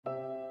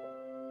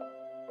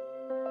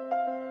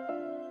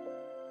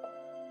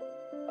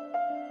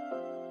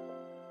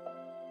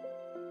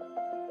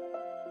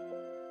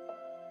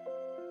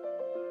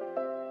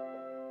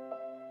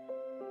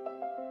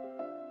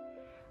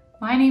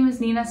My name is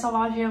Nina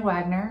Salvaggio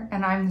Wagner,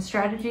 and I'm the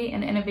Strategy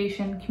and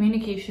Innovation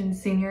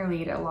Communications Senior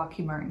Lead at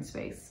Lockheed Martin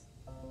Space.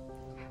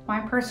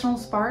 My personal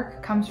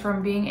spark comes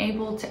from being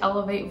able to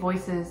elevate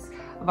voices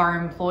of our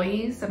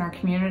employees and our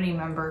community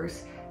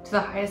members to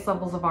the highest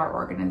levels of our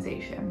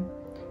organization.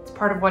 It's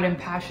part of what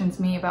impassions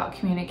me about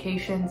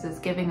communications is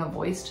giving a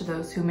voice to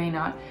those who may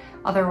not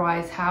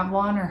otherwise have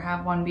one or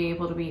have one be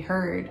able to be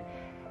heard.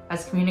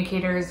 As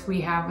communicators,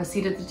 we have a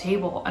seat at the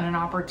table and an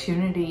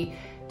opportunity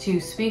to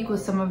speak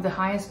with some of the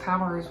highest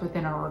powers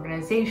within our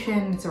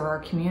organizations or our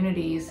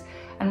communities.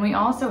 And we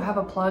also have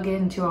a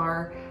plug-in to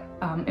our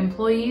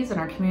employees and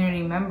our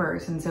community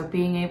members. And so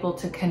being able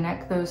to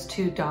connect those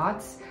two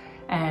dots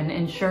and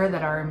ensure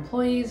that our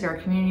employees, our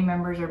community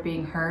members are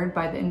being heard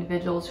by the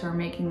individuals who are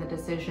making the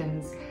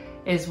decisions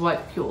is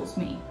what fuels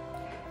me.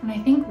 And I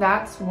think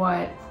that's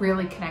what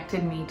really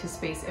connected me to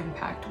Space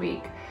Impact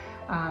Week.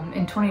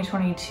 In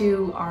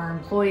 2022, our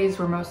employees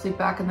were mostly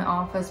back in the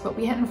office, but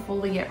we hadn't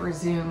fully yet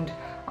resumed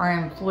our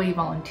employee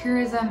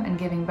volunteerism and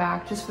giving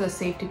back just for the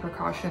safety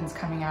precautions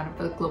coming out of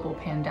the global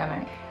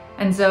pandemic.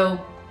 And so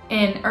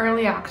in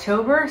early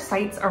October,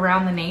 sites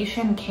around the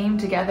nation came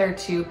together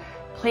to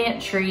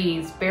plant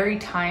trees, bury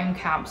time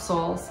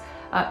capsules,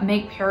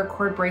 make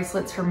paracord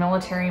bracelets for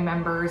military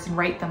members and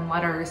write them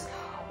letters,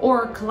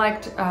 or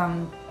collect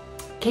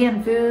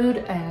canned food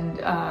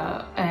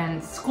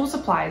and school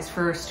supplies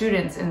for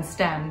students in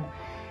STEM.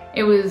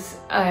 It was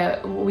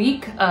a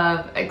week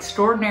of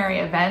extraordinary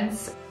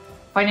events,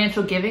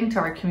 financial giving to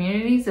our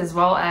communities, as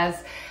well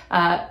as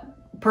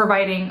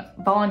providing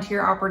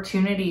volunteer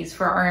opportunities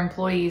for our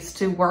employees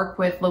to work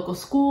with local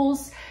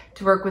schools,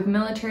 to work with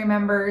military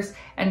members,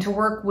 and to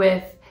work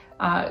with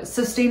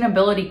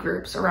sustainability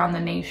groups around the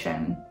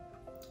nation.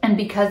 And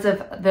because of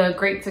the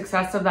great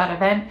success of that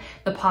event,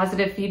 the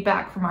positive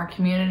feedback from our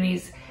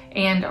communities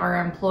and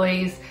our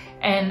employees,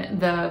 and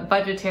the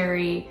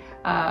budgetary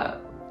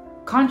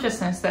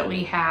consciousness that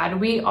we had,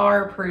 we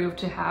are approved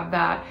to have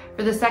that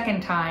for the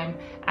second time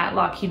at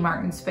Lockheed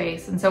Martin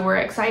Space. And so we're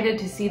excited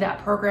to see that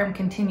program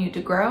continue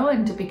to grow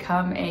and to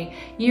become a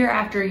year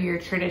after year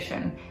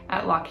tradition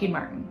at Lockheed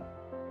Martin.